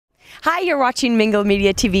Hi, you're watching Mingle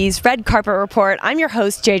Media TV's Red Carpet Report. I'm your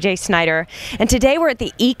host, JJ Snyder, and today we're at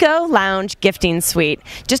the Eco Lounge Gifting Suite,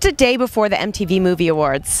 just a day before the MTV Movie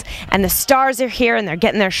Awards. And the stars are here and they're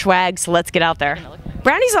getting their swag, so let's get out there.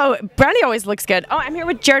 Brandi always looks good. Oh, I'm here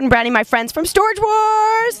with Jarrod and Brandi, my friends from Storage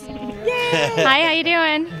Wars! Yay! Hi, how you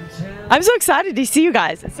doing? I'm so excited to see you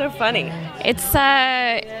guys. It's so funny. It's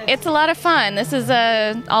a lot of fun. This is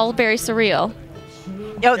all very surreal.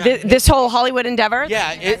 Oh, this whole Hollywood endeavor?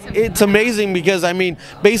 Yeah, it's amazing because, I mean,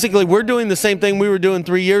 basically we're doing the same thing we were doing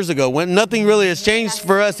 3 years ago when nothing really has changed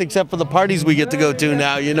for us except for the parties we get to go to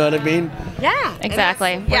now, you know what I mean? Yeah.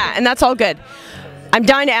 Exactly. Yeah, and that's all good. I'm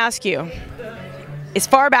dying to ask you, as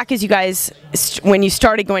far back as you guys, when you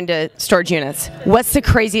started going to storage units, what's the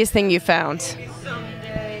craziest thing you found?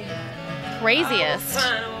 Craziest.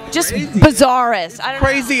 Just bizarrest. I don't know.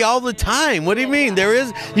 Crazy all the time. What do you mean?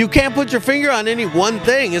 You can't put your finger on any one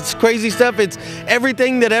thing. It's crazy stuff. It's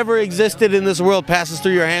everything that ever existed in this world passes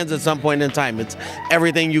through your hands at some point in time. It's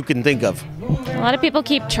everything you can think of. A lot of people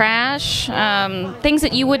keep trash, things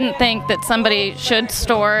that you wouldn't think that somebody should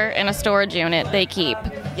store in a storage unit, they keep.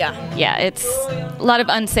 Yeah. Yeah, it's a lot of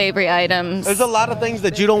unsavory items. There's a lot of things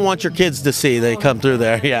that you don't want your kids to see. They come through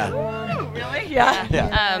there. Yeah.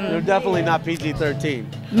 Yeah. They're definitely not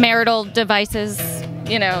PG-13. Marital devices,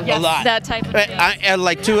 you know, A lot. that type of thing. And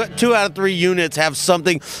like two out of 3 units have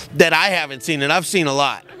something that I haven't seen, and I've seen a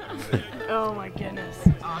lot. Oh my goodness.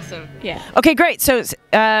 Awesome. Yeah. Okay, great. So,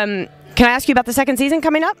 can I ask you about the second season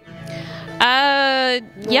coming up?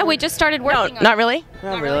 Yeah, we just started working on Not really?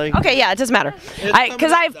 Not really. Okay, yeah, it doesn't matter.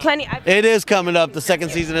 Because I have plenty. It is coming up. The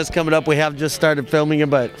second season is coming up. We have just started filming it,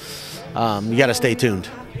 but you got to stay tuned.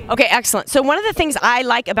 Okay, excellent. So one of the things I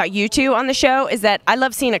like about you two on the show is that I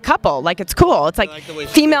love seeing a couple. Like, it's cool. It's like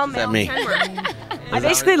female, male. Me. I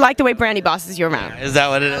basically like the way Brandi bosses you around. Is that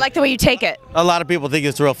what it is? I like the way you take it. A lot of people think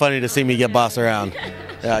it's real funny to see me get bossed around.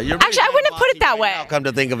 Yeah, Actually, I wouldn't have put it that way. Now, come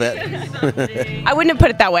to think of it. I wouldn't have put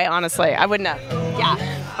it that way, honestly. I wouldn't have.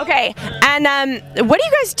 Yeah. Okay. And what do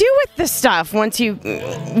you guys do with this stuff what do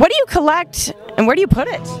you collect and where do you put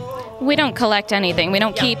it? We don't collect anything. We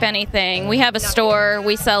don't keep anything. We have a store.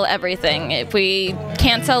 We sell everything. If we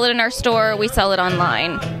can't sell it in our store, we sell it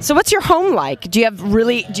online. So what's your home like? Do you have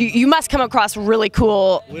you must come across really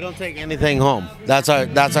cool. We don't take anything home. That's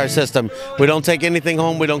our system. We don't take anything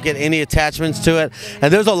home. We don't get any attachments to it.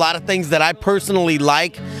 And there's a lot of things that I personally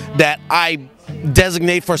like that I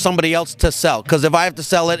designate for somebody else to sell, because if I have to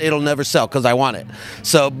sell it, it'll never sell because I want it.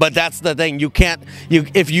 So, but that's the thing. You can't.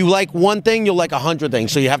 If you like one thing, you'll like 100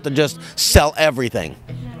 things. So you have to just sell everything.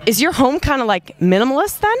 Is your home kind of like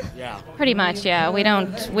minimalist then? Yeah. Pretty much, yeah. We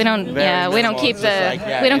don't keep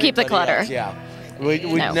the clutter. Else,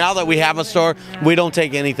 yeah. Now that we have a store, we don't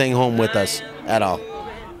take anything home with us at all.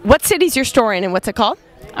 What city's your store in, and what's it called?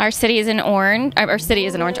 Our city is in Orange. Our city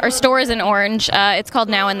is in Orange. Our store is in Orange. It's called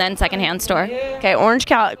Now and Then Secondhand Store. Okay, Orange,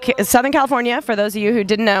 Southern California. For those of you who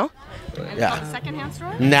didn't know. Yeah. Secondhand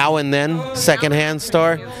store. Now and Then Secondhand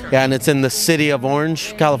Store. Yeah, and it's in the city of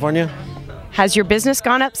Orange, California. Has your business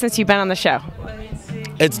gone up since you've been on the show?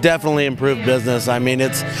 It's definitely improved business. I mean,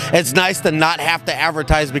 it's nice to not have to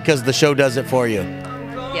advertise because the show does it for you.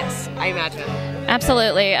 Yes, I imagine.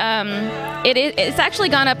 Absolutely. It's actually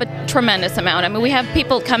gone up a tremendous amount. I mean, we have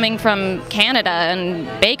people coming from Canada and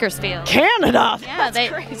Bakersfield. Canada? Yeah,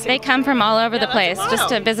 That's crazy. they come from all over the place just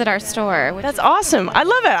to visit our store. That's awesome. I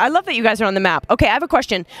love it. I love that you guys are on the map. Okay, I have a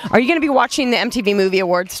question. Are you going to be watching the MTV Movie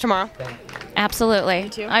Awards tomorrow? Absolutely. Me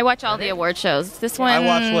too. I watch all the award shows. This one. I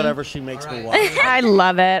watch whatever she makes me watch. I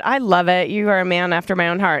love it. I love it. You are a man after my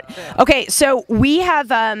own heart. Okay, so we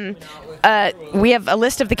have a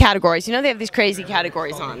list of the categories. You know they have these crazy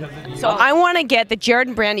categories on. So I want to get the Jarrod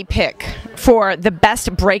and Brandi pick for the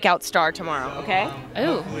best breakout star tomorrow. Okay?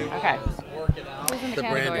 Ooh. Okay. The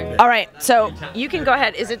Brandi. All right. So you can go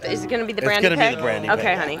ahead. Is it going to be the Brandi pick? It's going to be the Brandi pick.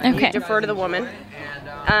 Okay, honey. Okay. You defer to the woman.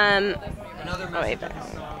 Oh wait.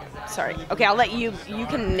 Sorry. Okay, I'll let you. You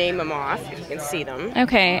can name them off if you can see them.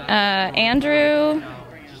 Okay. Andrew.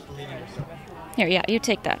 Here, yeah, you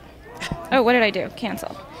take that. Oh, what did I do?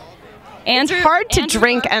 Cancel. Andrew. It's hard to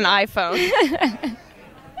drink an iPhone.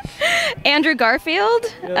 Andrew Garfield.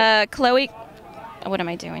 Chloe. What am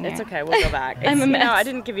I doing here? It's okay. We'll go back. I'm a mess. I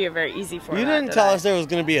didn't give you a very easy format. You didn't tell us there was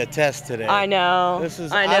going to be a test today. I know. I was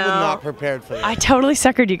not prepared for that. I totally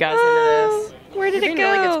suckered you guys into this. Where did You're it being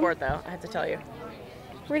a really good go? sport, though. I have to tell you.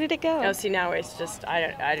 Where did it go? No, see now it's just I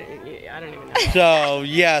don't even know. So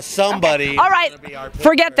yeah, somebody. Okay. All right,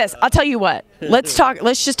 forget this. I'll tell you what. Let's talk.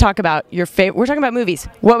 Let's just talk about your favorite. We're talking about movies.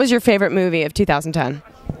 What was your favorite movie of 2010?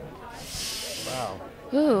 Wow.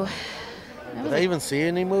 Ooh. Did I even see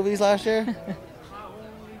any movies last year?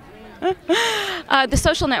 The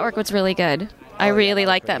Social Network was really good. I really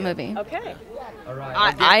like that movie. Okay.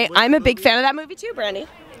 I'm a big fan of that movie too, Brandi.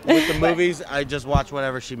 With the movies, I just watch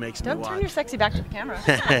whatever she makes me Don't watch. turn your sexy back to the camera.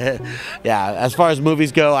 Yeah, as far as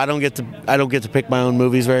movies go, I don't get to pick my own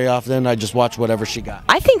movies very often. I just watch whatever she got.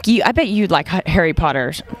 I bet you'd like Harry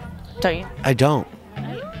Potter, don't you? I don't.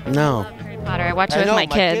 No. Harry Potter. I watch it I with know, my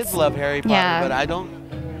kids. kids love Harry Potter, Yeah. but I don't.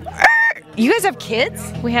 You guys have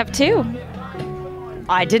kids? We have 2.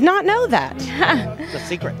 I did not know that. It's a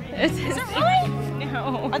secret. Is it really?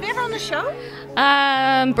 No. Are they ever on the show?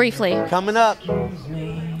 Briefly. Coming up.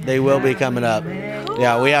 They will be coming up.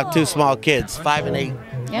 Yeah, we have 2 small kids, 5 and 8.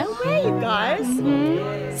 Yeah. Hey, you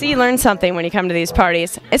guys. See, you learn something when you come to these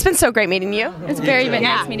parties. It's been so great meeting you. It's very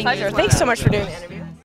nice meeting you. Pleasure. Thanks so much for doing the interview.